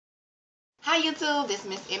Hi YouTube, this is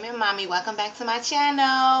Miss M and Mommy. Welcome back to my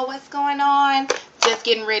channel. What's going on? Just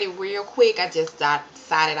getting ready real quick. I just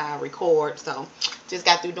decided I'll record. So just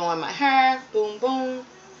got through doing my hair. Boom, boom.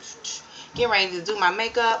 Getting ready to do my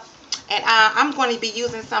makeup. And I'm going to be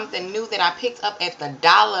using something new that I picked up at the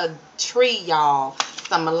Dollar Tree, y'all.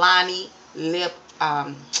 Some Milani lip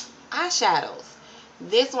eyeshadows.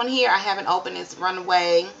 This one here, I haven't opened. It's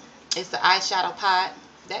Runaway. It's the eyeshadow pot.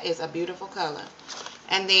 That is a beautiful color.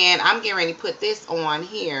 And then I'm getting ready to put this on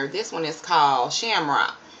here. This one is called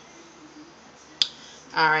Shamrock.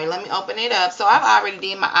 Alright, let me open it up. So I've already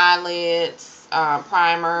did my eyelids,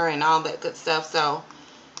 primer, and all that good stuff. So,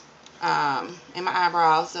 and my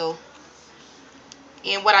eyebrows. So,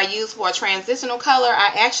 and what I use for a transitional color,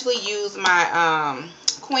 I actually use my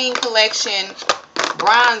Queen Collection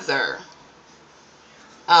bronzer.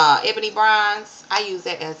 Ebony Bronze. I use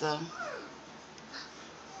that as a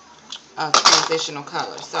transitional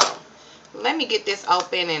color. So let me get this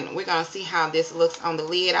open and we're going to see how this looks on the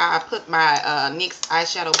lid. I put my NYX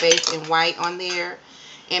eyeshadow base in white on there.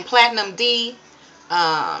 And Platinum D,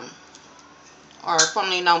 or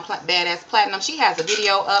formerly known Badass Platinum, she has a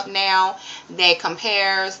video up now that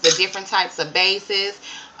compares the different types of bases.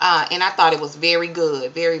 And I thought it was very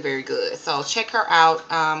good. Very, very good. So check her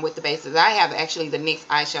out with the bases. I have actually the NYX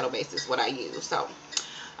eyeshadow base is what I use. So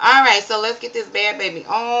alright, so let's get this bad baby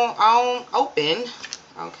on open.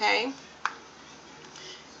 Okay.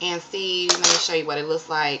 And see, let me show you what it looks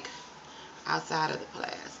like outside of the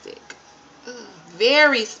plastic.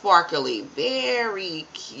 Very sparkly, very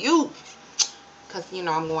cute. Because, you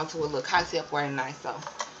know, I'm going to a little cocktail party tonight. So,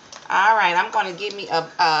 alright, I'm going to give me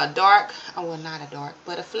a dark, oh, well, not a dark,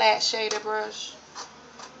 but a flat shader brush.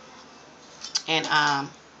 And,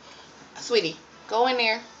 sweetie, go in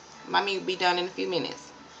there. Mommy will be done in a few minutes.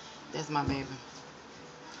 That's my baby.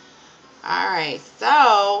 Alright,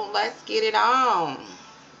 so let's get it on.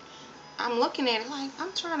 I'm looking at it like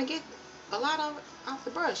I'm trying to get a lot of it off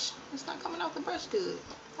the brush. It's not coming off the brush good.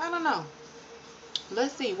 I don't know.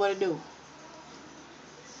 Let's see what it do.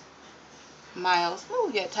 Miles,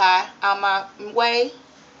 move your tie out my way.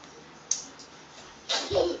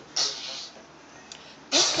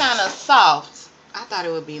 It's kind of soft. I thought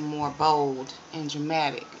it would be more bold and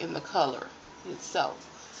dramatic in the color itself.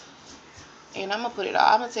 And I'm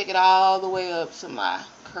gonna take it all the way up to my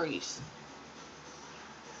crease.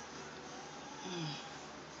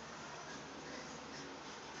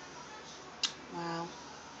 Wow.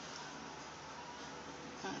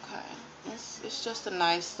 Okay. It's just a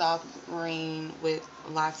nice soft green with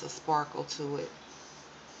lots of sparkle to it.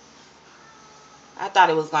 I thought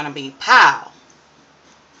it was going to be pow.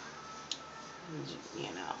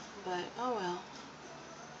 You know. But, oh well.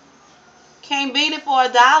 Can't beat it for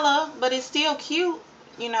 $1, but it's still cute.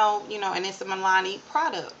 You know, and it's a Milani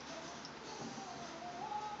product.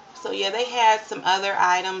 So yeah, they had some other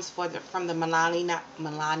items from the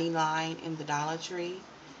Milani line in the Dollar Tree.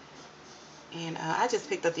 And I just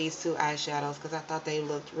picked up these two eyeshadows because I thought they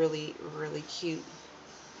looked really, really cute.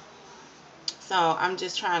 So I'm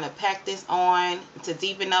just trying to pack this on to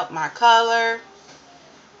deepen up my color.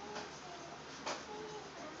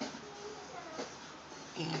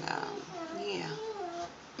 And yeah.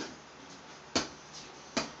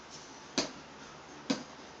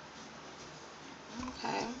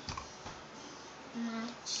 Okay.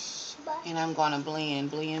 And I'm going to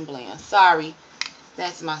blend. Sorry.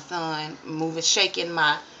 That's my son moving, shaking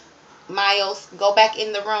my Miles. Go back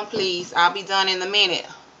in the room, please. I'll be done in a minute.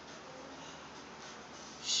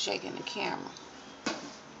 Shaking the camera.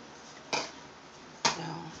 So,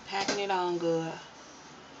 packing it on good.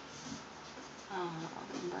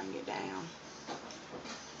 Bring it down.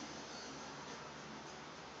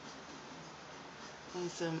 And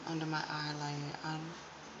some under my eyelid.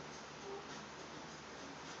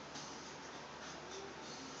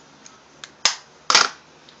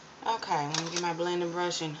 Okay, let me get my blending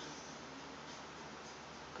brush and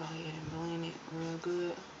go ahead and blend it real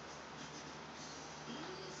good.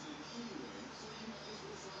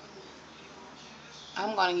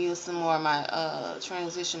 I'm going to use some more of my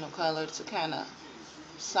transitional color to kind of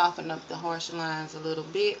soften up the harsh lines a little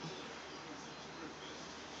bit.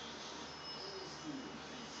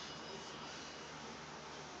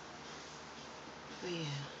 But yeah,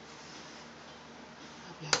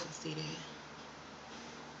 hope y'all can see that.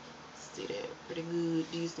 See that pretty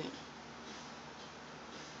good, decent.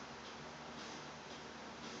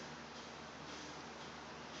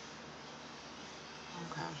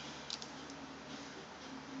 Okay.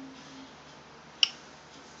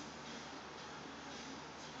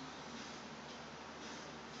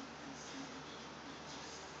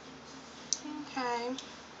 Okay.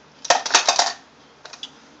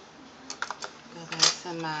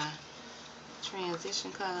 into my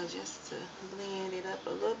transition color just to blend it up a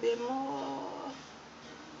little bit more.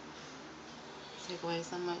 Take away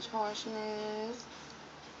so much harshness.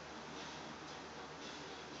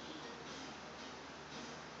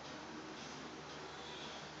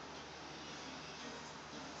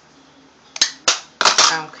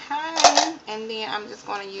 Okay, and then I'm just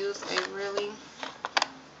going to use a really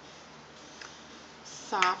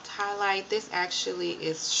soft highlight. This actually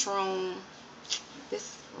is Shroom.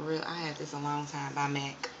 This real, I had this a long time by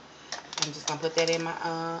MAC. I'm just gonna put that in my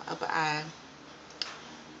upper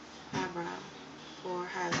eyebrow for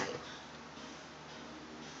highlight.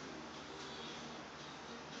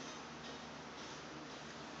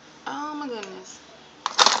 Oh my goodness,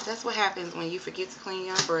 that's what happens when you forget to clean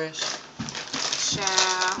your brush,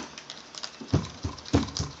 child.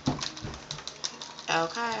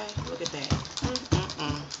 Okay, look at that.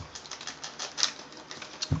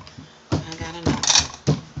 I got enough.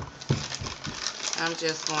 I'm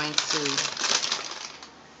just going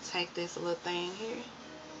to take this little thing here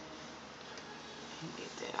and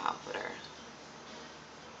get that off of there.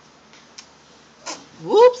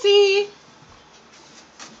 Whoopsie.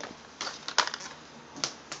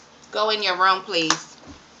 Go in your room, please.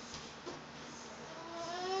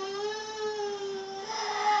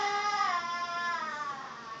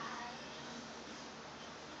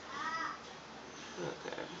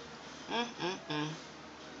 Okay.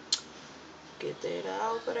 Get that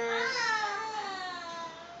over there.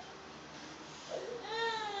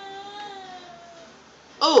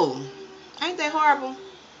 Oh, ain't that horrible?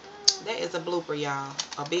 That is a blooper, y'all.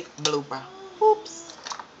 A big blooper. Oops.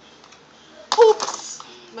 Oops.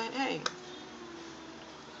 But hey,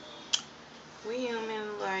 we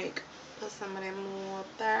human, like, put some of that more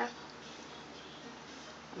up there.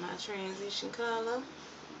 My transition color.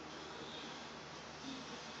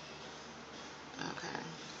 Okay.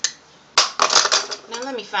 Now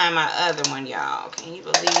let me find my other one, y'all. Can you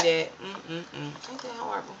believe that? Ain't that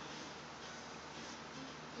horrible?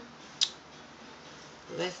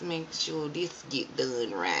 Let's make sure this get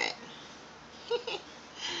done right.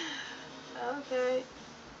 Okay.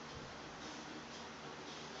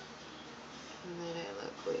 Let that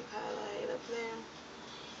little quick highlight up there.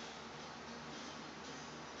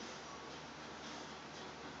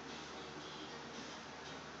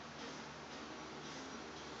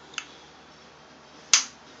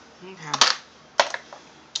 Okay.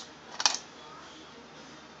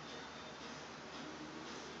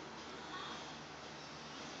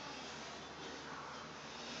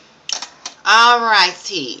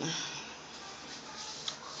 Alrighty.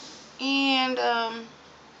 And I'm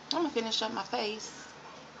gonna finish up my face.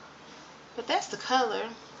 But that's the color.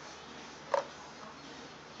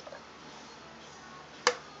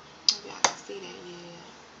 Maybe I can see that, yeah.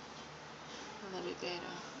 A little bit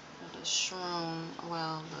better. The Shroom,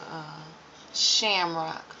 well, the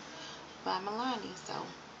Shamrock by Milani. So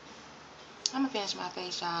I'm gonna finish my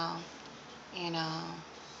face, y'all. And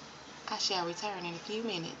I shall return in a few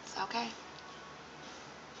minutes, okay?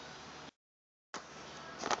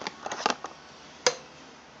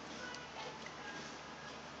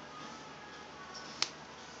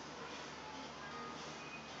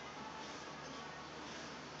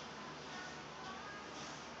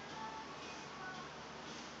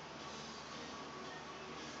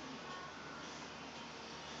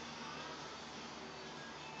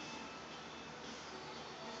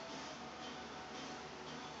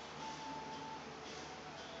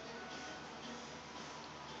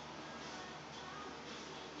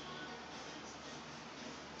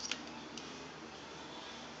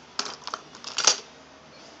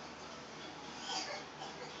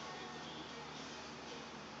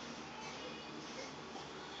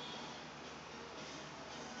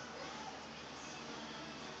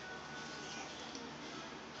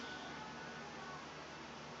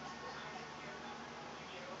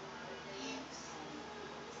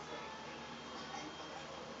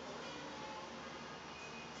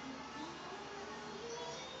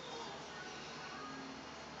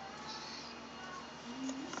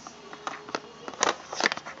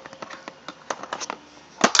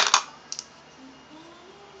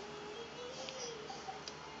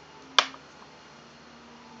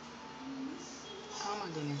 Oh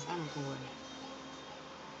my goodness, I'm recording.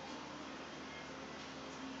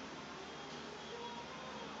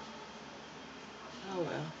 Oh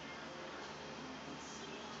well.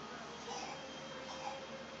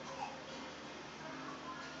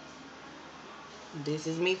 This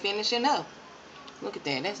is me finishing up. Look at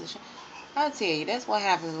that. That's a I tell you, that's what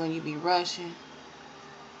happens when you be rushing.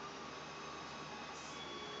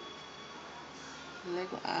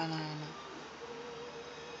 Liquid eyeliner.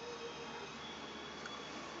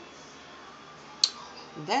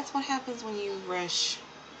 That's what happens when you rush.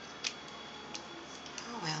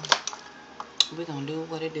 Oh well. We're gonna do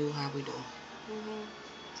what it do, how we do.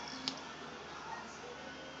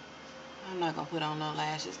 I'm not gonna put on no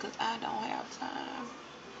lashes because I don't have time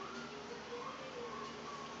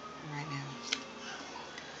right now.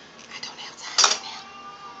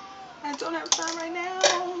 I don't have time right now.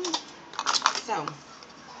 So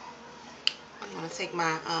I'm gonna take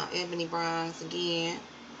my ebony bronze again.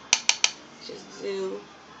 Just do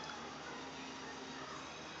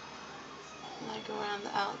like around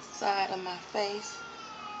the outside of my face.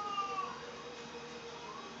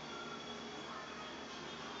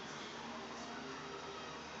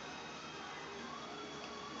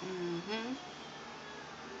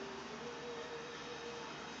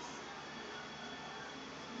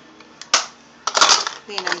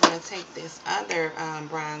 Then I'm going to take this other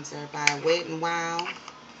bronzer by Wet n Wild.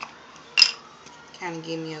 Kind of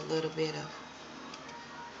give me a little bit of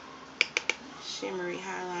shimmery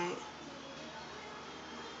highlight.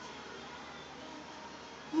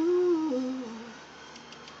 Ooh.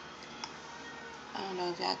 I don't know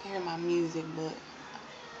if y'all can hear my music, but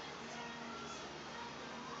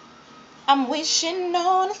I'm wishing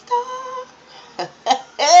on a star.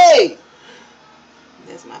 Hey!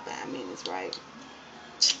 That's my 5 minutes, right?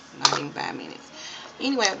 Not even 5 minutes.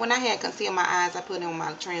 Anyway, when I had concealed my eyes, I put on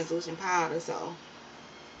my translucent powder, so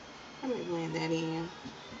let me blend that in.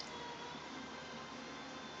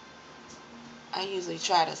 I usually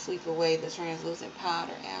try to sweep away the translucent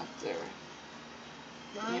powder after,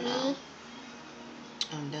 you know,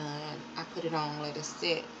 I'm done. I put it on, let it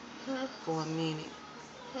sit for a minute.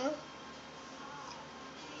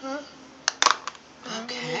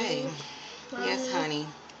 Okay. Yes, honey.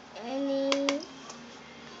 I need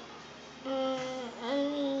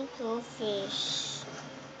to fish.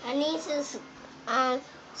 I need to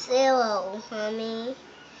zero, mommy.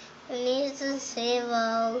 I need to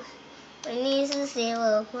zero. I need to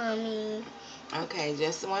zero, mommy. Okay,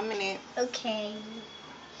 just 1 minute. Okay.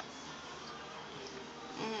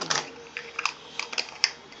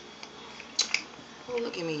 Oh,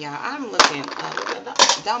 look at me, y'all. I'm looking up.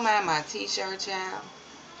 Don't mind my t-shirt, child,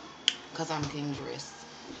 because I'm getting dressed,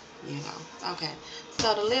 you know. Okay,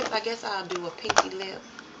 so the lip, I guess I'll do a pinky lip.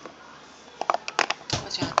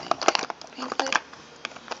 What y'all think? Pink lip?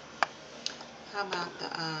 How about the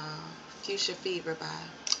Fuchsia Fever by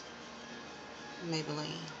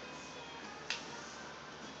Maybelline?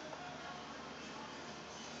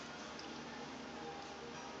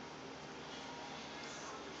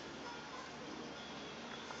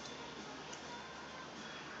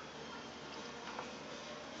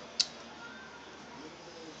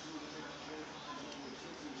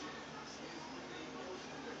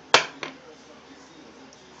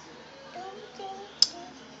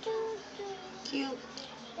 Cute.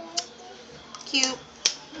 Cute.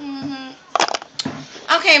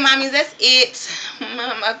 Okay, mommies, that's it.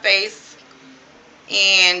 My face.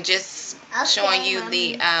 And just showing you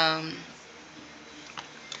the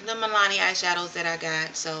Milani eyeshadows that I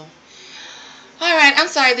got. So, alright, I'm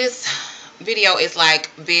sorry, this video is like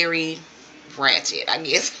very ratchet, I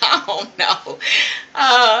guess. I don't know.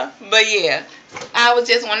 But yeah, I was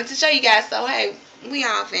just wanted to show you guys. So, hey, we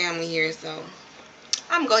all family here. So,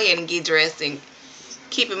 I'm going to go ahead and get dressed and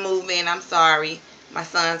keep it moving. I'm sorry. My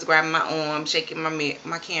son's grabbing my arm, shaking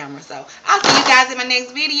my camera. So, I'll see you guys in my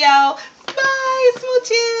next video. Bye,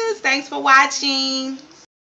 smooches. Thanks for watching.